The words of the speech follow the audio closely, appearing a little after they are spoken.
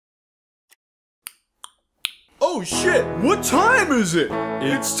Oh shit, what time is it?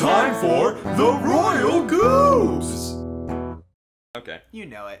 It's time for the Royal Goobs! Okay. You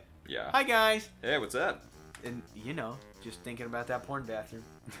know it. Yeah. Hi guys. Hey, what's up? And you know, just thinking about that porn bathroom.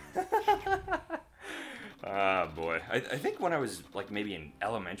 Ah, boy. I think when I was, like, maybe in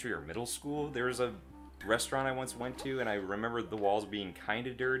elementary or middle school, there was a restaurant I once went to, and I remember the walls being kind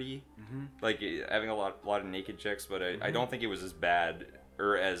of dirty. Like, having a lot of naked chicks, but I don't think it was as bad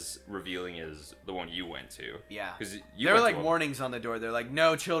or as revealing as the one you went to. Yeah. Because there were, like, warnings on the door. They're like,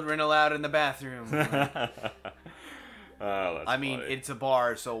 no children allowed in the bathroom. Oh, that's I mean, funny. it's a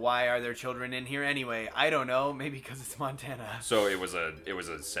bar, so why are there children in here anyway? I don't know. Maybe because it's Montana. So it was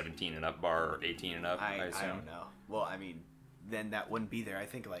a 17 and up bar or 18 and up, I assume? I don't know. Well, I mean, then that wouldn't be there. I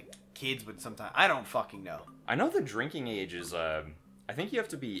think, like, kids would sometimes... I don't fucking know. I know the drinking age is, I think you have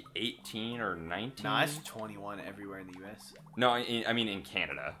to be 18 or 19. No, it's 21 everywhere in the U.S. No, I mean in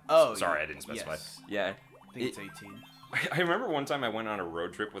Canada. Oh, sorry, I didn't specify. Yes. Yeah. I think it's 18. I remember one time I went on a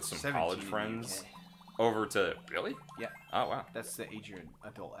road trip with some college friends over to... Really? Yeah. Oh, wow. That's the age you're an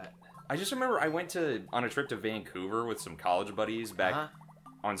adult at. I just remember I went on a trip to Vancouver with some college buddies back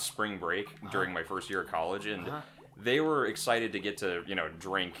on spring break during my first year of college, and they were excited to get to, you know,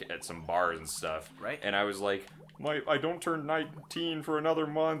 drink at some bars and stuff. Right. And I was like, I don't turn 19 for another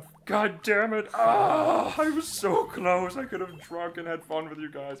month. God damn it. Ah, I was so close. I could have drunk and had fun with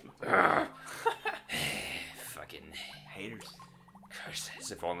you guys. Fucking haters. Gosh,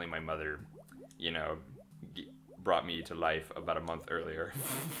 as if only my mother, you know, brought me to life about a month earlier.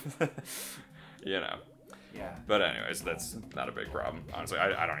 You know. Yeah. But anyways, that's not a big problem. Honestly,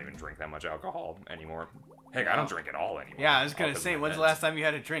 I don't even drink that much alcohol anymore. Heck, I don't drink at all anymore. Yeah, I was gonna say, when's the last time you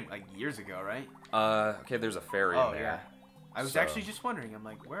had a drink? Like years ago, right? Okay, there's a ferry in there. Yeah. I was actually just wondering. I'm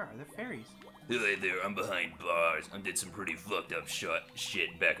like, where are the ferries? Hey there, I'm behind bars. I did some pretty fucked up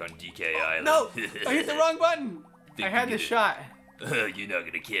shit back on DK Island. No! I hit the wrong button! Think I had you the did it. shot. You're not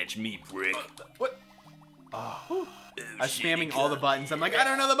gonna catch me, prick. What? Oh. Oh, I was shit, spamming all the buttons. I'm like, I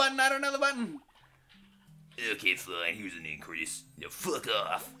don't know the button, I don't know the button. Okay, fine, here's an increase. Now fuck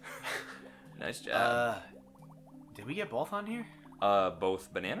off. Nice job. Did we get both on here?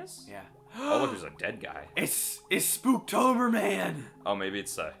 Both bananas? Yeah. Oh, look, there's a dead guy. It's Spooktober, man! Oh, maybe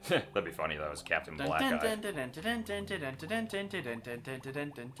it's, that'd be funny, that was Captain Black Eye.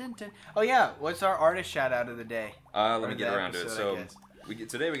 Oh yeah, what's our artist shout out of the day? Let me get around to it. So,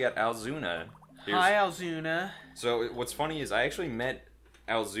 today we got Alzuna. Hi, Alzuna. So, what's funny is I actually met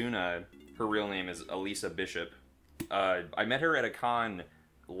Alzuna. Her real name is Elisa Bishop. I met her at a con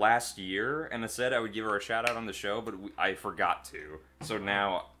last year, and I said I would give her a shout out on the show, but I forgot to. So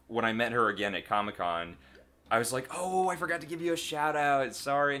now, when I met her again at Comic-Con, I was like, oh, I forgot to give you a shout out,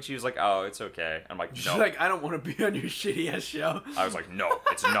 sorry. And she was like, oh, it's okay. I'm like, no. She's like, I don't want to be on your shitty ass show. I was like, no,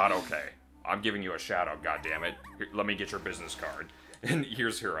 it's not okay. I'm giving you a shout out, goddammit. Here, let me get your business card. And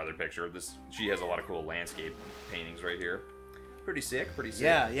here's her other picture. She has a lot of cool landscape paintings right here. Pretty sick, pretty sick.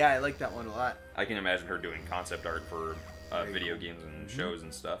 Yeah, I like that one a lot. I can imagine her doing concept art for video games and shows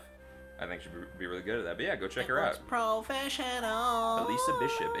and stuff. I think she'd be really good at that. But yeah, go check her out. Professional. Elisa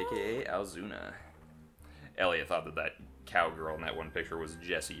Bishop, aka Alzuna. Elliot thought that cowgirl in that one picture was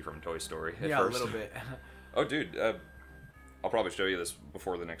Jessie from Toy Story at first. A little bit. Oh, dude, I'll probably show you this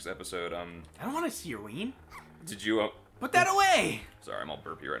before the next episode. I don't want to see your ween. Did you... Put that away! Sorry, I'm all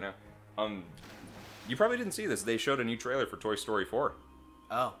burpy right now. You probably didn't see this. They showed a new trailer for Toy Story 4.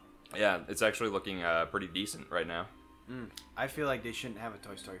 Oh. Yeah, it's actually looking pretty decent right now. I feel like they shouldn't have a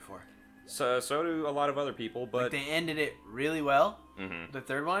Toy Story 4. So do a lot of other people, but... Like, they ended it really well. The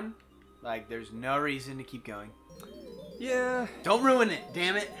third one, like, there's no reason to keep going. Yeah. Don't ruin it,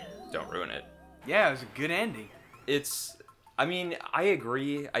 damn it. Don't ruin it. Yeah, it was a good ending. I mean, I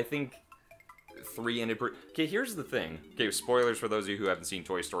agree. I think 3 ended pretty... Okay, here's the thing. Okay, spoilers for those of you who haven't seen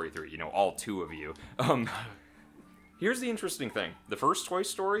Toy Story 3. You know, all 2 of you. Here's the interesting thing. The first Toy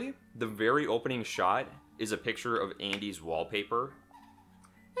Story, the very opening shot is a picture of Andy's wallpaper.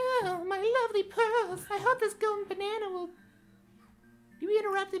 Oh, my lovely pearls. I hope this golden banana will... You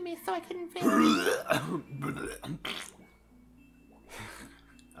interrupted me so I couldn't finish.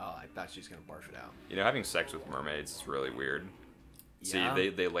 Oh, I thought she was going to barf it out. You know, having sex with mermaids is really weird. Yeah. See,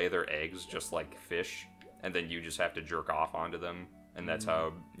 they lay their eggs just like fish, and then you just have to jerk off onto them, and that's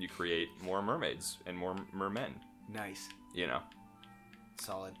how you create more mermaids and more mermen. Nice. You know.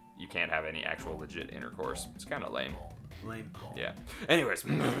 Solid. You can't have any actual legit intercourse. It's kind of lame. Lame. Yeah. Anyways.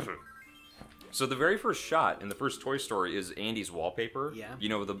 So the very first shot in the first Toy Story is Andy's wallpaper. Yeah. You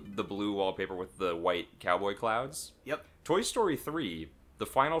know, the blue wallpaper with the white cowboy clouds? Yep. Toy Story 3, the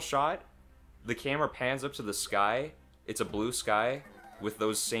final shot, the camera pans up to the sky. It's a blue sky with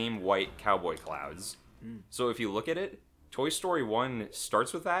those same white cowboy clouds. So if you look at it, Toy Story 1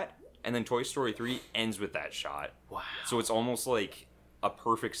 starts with that, and then Toy Story 3 ends with that shot. Wow. So it's almost like a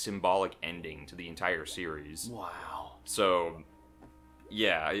perfect symbolic ending to the entire series. Wow. So,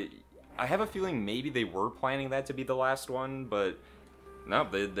 yeah, I have a feeling maybe they were planning that to be the last one, but no,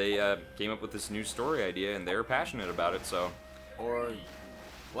 they came up with this new story idea, and they're passionate about it, so... Or...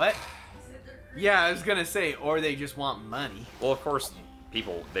 What? Yeah, I was gonna say, or they just want money. Well, of course,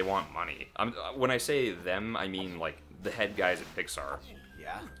 people, they want money. When I say them, I mean, like, the head guys at Pixar.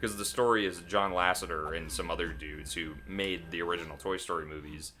 Yeah. Because the story is John Lasseter and some other dudes who made the original Toy Story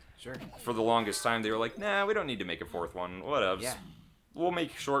movies. Sure. For the longest time, they were like, nah, we don't need to make a fourth one. Whatevs. Yeah. We'll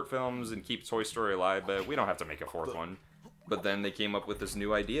make short films and keep Toy Story alive, but we don't have to make a fourth one. But then they came up with this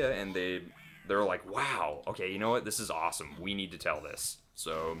new idea, and they were like, wow, okay, you know what? This is awesome. We need to tell this.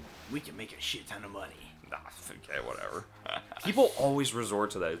 So... We can make a shit ton of money. Nah, okay, whatever. People always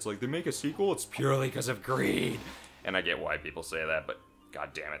resort to that. It's like, they make a sequel, it's purely because of greed. And I get why people say that, but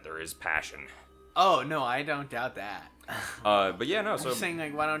god damn it, there is passion. Oh, no, I don't doubt that. But yeah, no, I'm so... just saying,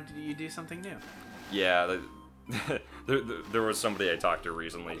 like, why don't you do something new? Yeah, there was somebody I talked to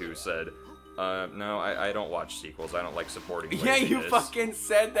recently who said, no, I don't watch sequels. I don't like supporting Yeah, you laziness." fucking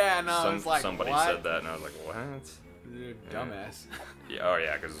said that, and I was like, somebody what? said that, and I was like, what? You're a dumbass. Yeah, oh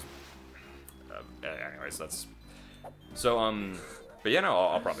yeah, because... anyways, that's... So, but yeah, no,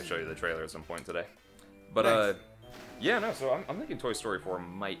 I'll probably show you the trailer at some point today. But, Nice. yeah, no, so I'm thinking Toy Story 4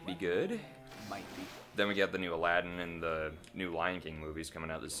 might be good. Might be. Then we got the new Aladdin and the new Lion King movies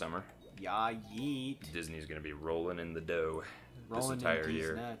coming out this summer. Yeah, yeet. Disney's gonna be rolling in the dough Rolling this in entire these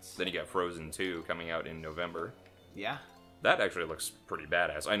year. nuts. Then you got Frozen 2 coming out in November. Yeah. That actually looks pretty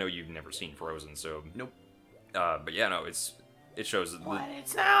badass. I know you've never seen Frozen, so... Nope. But yeah, no, it shows... Let it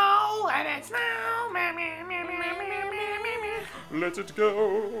snow, let it snow. Meh, meh, meh, meh, meh, meh, meh, meh. Let it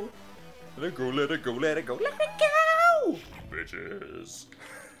go! Let it go, let it go, let it go, let it go! Bitches.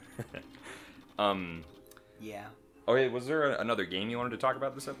 Yeah. Okay, was there another game you wanted to talk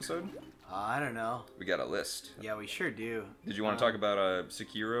about this episode? I don't know. We got a list. Yeah, we sure do. Did you want to talk about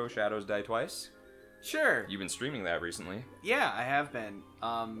Sekiro Shadows Die Twice? Sure. You've been streaming that recently. Yeah, I have been.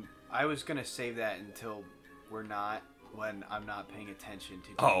 I was gonna save that until when I'm not paying attention to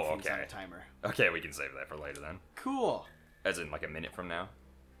doing things on okay. a timer. Okay, we can save that for later then. Cool. As in like a minute from now?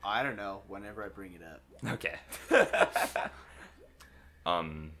 I don't know. Whenever I bring it up. Okay.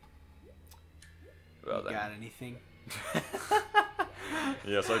 Well then. Got anything?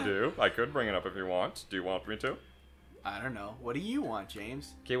 Yes, I do. I could bring it up if you want. Do you want me to? I don't know. What do you want,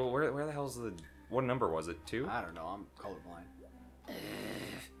 James? Okay, well, where the hell's the... What number was it? 2? I don't know. I'm colorblind.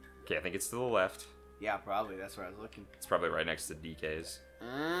 Okay, I think it's to the left. Yeah, probably. That's where I was looking. It's probably right next to DK's.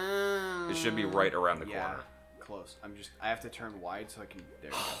 It should be right around the Yeah, corner. close. I have to turn wide so I can.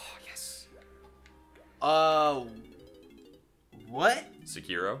 There we go. Oh, yes. What?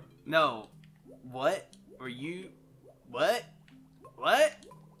 Sekiro? No. What? Were you? What? What?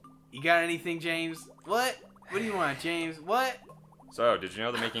 You got anything, James? What? What do you want, James? What? So, did you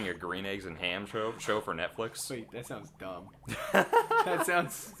know they're making a green eggs and ham show for Netflix? Wait, that sounds dumb. That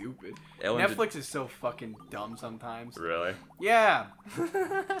sounds stupid. Ellen Netflix is so fucking dumb sometimes. Really? Yeah.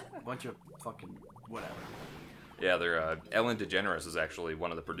 Bunch of fucking whatever. Yeah, they're Ellen DeGeneres is actually one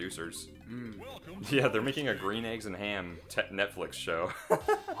of the producers. Yeah, they're making a green eggs and ham Netflix show.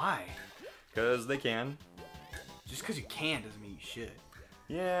 Why? Because they can. Just because you can doesn't mean you should.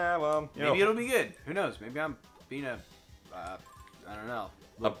 Yeah, well, you Maybe know, it'll be good. Who knows? Maybe I'm being a, I don't know,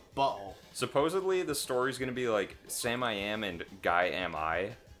 a butthole. supposedly the story's gonna be like Sam I Am and Guy Am I.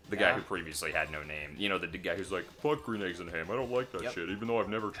 The guy Yeah. who previously had no name. You know, the guy who's like, fuck green eggs and ham, I don't like that Yep. shit, even though I've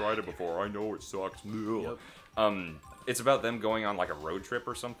never tried it before, I know it sucks. Yep. It's about them going on like a road trip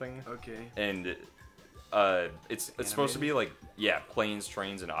or something. Okay. And it's supposed to be like, yeah, planes,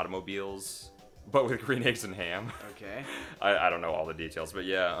 trains, and automobiles, but with green eggs and ham. Okay. I don't know all the details, but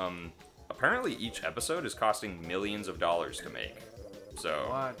yeah, apparently each episode is costing millions of dollars to make. So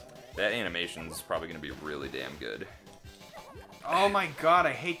What? that animation's probably gonna be really damn good. Oh my god,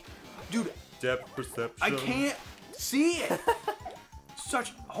 I hate... Dude, Depth perception. I can't see it.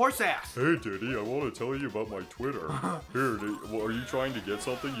 Such horse ass. Hey, Diddy, I want to tell you about my Twitter. Here, well, are you trying to get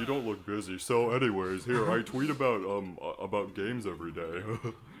something? You don't look busy. So, anyways, here, I tweet about games every day.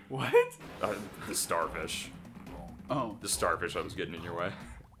 What? The starfish. Oh. The starfish I was getting in your way.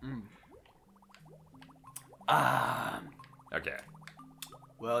 Okay.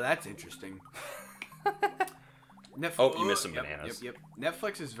 Well, that's interesting. Oh, you missed some Yep, bananas. Yep.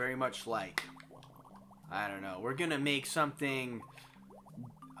 Netflix is very much like, I don't know, we're gonna make something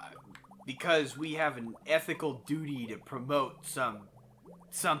because we have an ethical duty to promote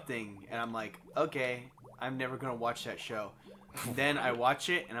something, and I'm like, okay, I'm never gonna watch that show. Then I watch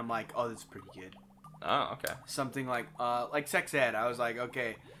it and I'm like, oh, this is pretty good. Oh, okay. Something like sex ed. I was like,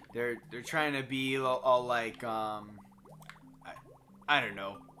 okay, they're trying to be all like I don't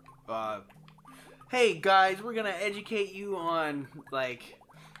know. Hey guys, we're gonna educate you on like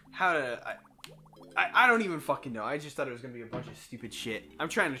how to. I don't even fucking know. I just thought it was gonna be a bunch of stupid shit. I'm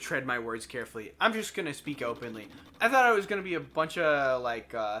trying to tread my words carefully. I'm just gonna speak openly. I thought it was gonna be a bunch of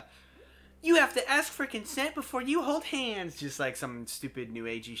like you have to ask for consent before you hold hands, just like some stupid new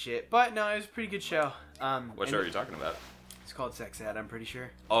agey shit. But no, it was a pretty good show. What show are you talking about? It's called Sex Ed, I'm pretty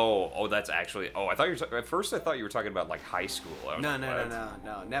sure. Oh, that's actually. Oh, I thought you were. At first, I thought you were talking about like high school. No.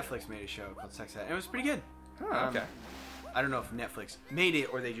 Netflix made a show called Sex Ed. It was pretty good. Oh, okay. I don't know if Netflix made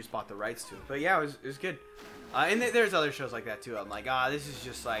it or they just bought the rights to it, but yeah, it was good. And there's other shows like that too. I'm like, this is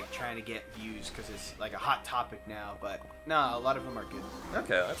just like trying to get views because it's like a hot topic now. But no, a lot of them are good.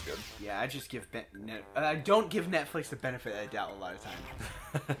 Okay, that's good. Yeah, I just give I don't give Netflix the benefit of the doubt a lot of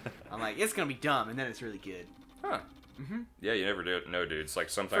times. I'm like, it's gonna be dumb, and then it's really good. Huh. Mm-hmm. Yeah, you never do know, dude. It's like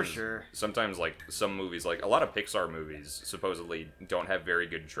sometimes, For sure. Sometimes like some movies, like a lot of Pixar movies, supposedly don't have very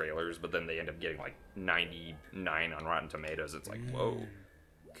good trailers, but then they end up getting like 99 on Rotten Tomatoes. It's like, whoa,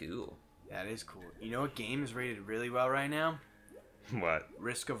 cool. That is cool. You know what game is rated really well right now? What?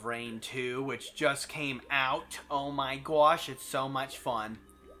 Risk of Rain 2, which just came out. Oh my gosh, it's so much fun.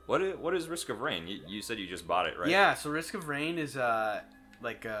 What is Risk of Rain? You said you just bought it, right? Yeah, so Risk of Rain is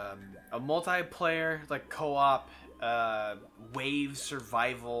like a multiplayer, like co-op, wave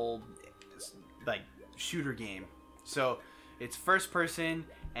survival, like shooter game. So it's first person,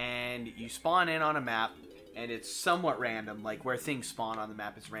 and you spawn in on a map, and it's somewhat random. Like where things spawn on the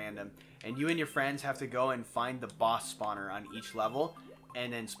map is random, and you and your friends have to go and find the boss spawner on each level,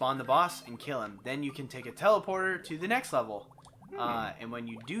 and then spawn the boss and kill him. Then you can take a teleporter to the next level. And when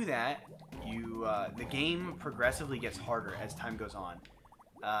you do that, the game progressively gets harder as time goes on.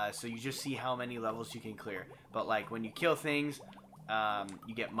 So you just see how many levels you can clear. But like when you kill things,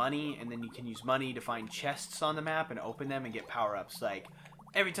 you get money, and then you can use money to find chests on the map and open them and get power-ups. Like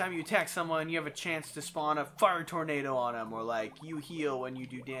every time you attack someone, you have a chance to spawn a fire tornado on them, or like you heal when you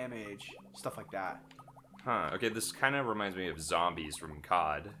do damage, stuff like that. Huh. Okay, this kind of reminds me of Zombies from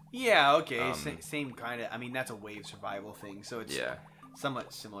COD. Yeah. Okay. Same kind of. I mean, that's a wave survival thing, so it's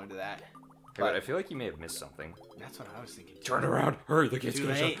somewhat similar to that. Hey, but I feel like you may have missed something. That's what I was thinking. Turn around! Hurry! The gate's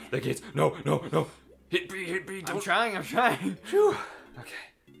gonna shut. The gates! No! Hit B! I'm trying. Phew. Okay.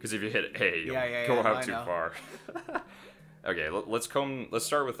 Because if you hit it, hey, you'll go out too far. Okay, let's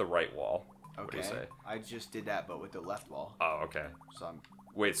start with the right wall. Okay. What do you say? I just did that, but with the left wall. Oh, okay. So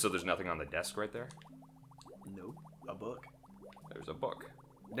Wait, so there's nothing on the desk right there? Nope. A book. There's a book.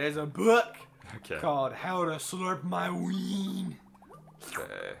 There's a book Okay. called How to Slurp My Ween.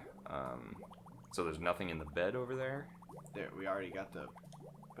 Okay. So there's nothing in the bed over there? There, we already got the...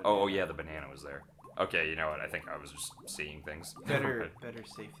 Oh, yeah, the banana was there. Okay, you know what? I think I was just seeing things. Better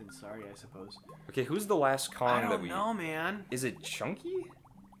safe than sorry, I suppose. Okay, who's the last con I that we... don't know, man. Is it Chunky?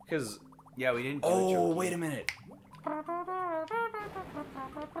 Because... Yeah, we didn't do Oh, wait a minute.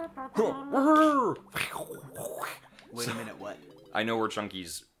 Wait a minute, what? I know where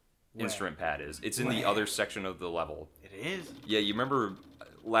Chunky's instrument pad is. It's in the other section of the level. It is? Yeah, you remember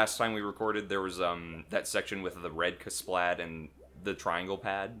last time we recorded, there was that section with the red Kasplat and the triangle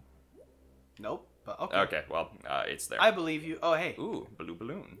pad? Nope, but okay. Okay, well, it's there. I believe you. Oh, hey. Ooh, blue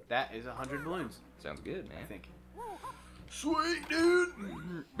balloon. That is 100 balloons, Sounds good, man. I think. Sweet, dude!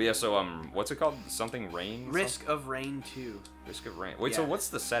 But yeah, so, what's it called? Something Rain? Risk of Rain 2. Risk of Rain. Wait, so Yeah. what's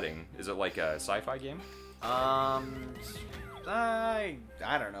the setting? Is it like a sci-fi game? I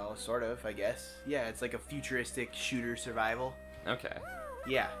don't know, sort of, I guess. Yeah, it's like a futuristic shooter survival. Okay.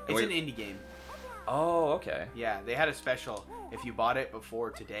 Yeah, it's Wait. an indie game. Oh, okay. Yeah, they had a special. If you bought it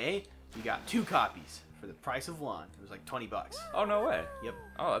before today, you got 2 copies for the price of 1. It was like $20. Oh, no way. Yep.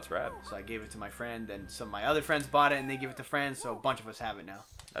 Oh, that's rad. So I gave it to my friend, and some of my other friends bought it, and they give it to friends, so a bunch of us have it now.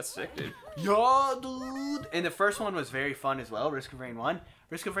 That's sick, dude. Yeah, dude! And the first one was very fun as well, Risk of Rain 1.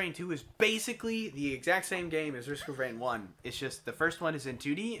 Risk of Rain 2 is basically the exact same game as Risk of Rain 1. It's just the first one is in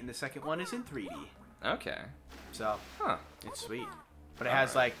 2D, and the second one is in 3D. Okay. So, Huh. it's sweet. But it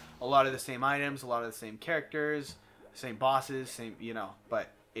has, like, a lot of the same items, a lot of the same characters, same bosses, same,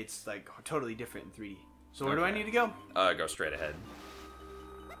 but it's, like, totally different in 3D. So where do I Okay. need to go? Go straight ahead.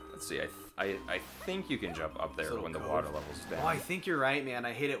 Let's see. I think you can jump up there Little when the cove. water level's down. Oh, I think you're right, man.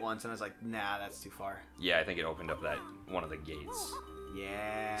 I hit it once, and I was like, nah, that's too far. Yeah, I think it opened up that one of the gates.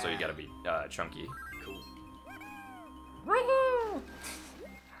 Yeah. So you gotta be chunky. Cool.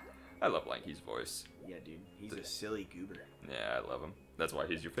 I love Lanky's voice. Yeah, dude. He's a silly goober. Yeah, I love him. That's why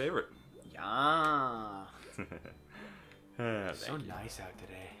he's your favorite. Yeah. Thank So you. nice out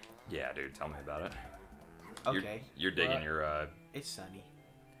today. Yeah, dude, tell me about it. Okay. You're digging your It's sunny.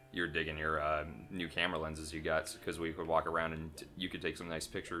 you're digging your new camera lenses you got because we could walk around and you could take some nice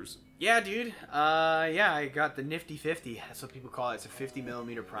pictures. Yeah, dude. Yeah, I got the Nifty 50. That's what people call it. It's a 50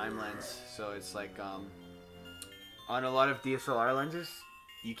 millimeter prime lens. So it's like, on a lot of DSLR lenses,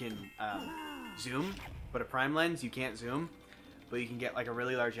 you can zoom, but a prime lens you can't zoom, but you can get like a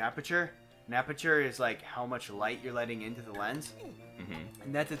really large aperture. An aperture is like how much light you're letting into the lens,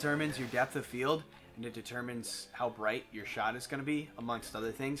 and that determines your depth of field, and it determines how bright your shot is going to be, amongst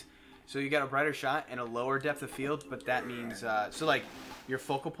other things. So you got a brighter shot and a lower depth of field, but that means so like your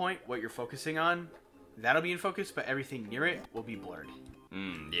focal point, what you're focusing on, that'll be in focus, but everything near it will be blurred.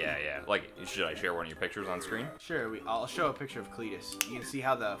 Yeah, yeah. Like, should I share one of your pictures on screen? Sure, I'll show a picture of Cletus. You can see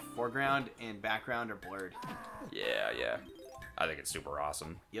how the foreground and background are blurred. Yeah, yeah. I think it's super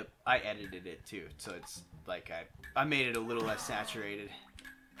awesome. Yep, I edited it too, so it's like I made it a little less saturated.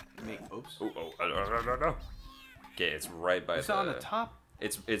 Oops. No. Okay, it's right by Is that on the top?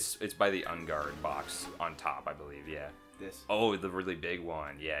 It's by the unguard box on top, I believe. Yeah. This. Oh, the really big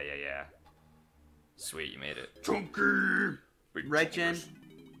one. Yeah, yeah, yeah. Sweet, you made it. Chunky! Red Gen.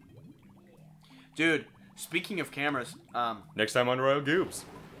 Dude, speaking of cameras, Next time on Royal Goobs.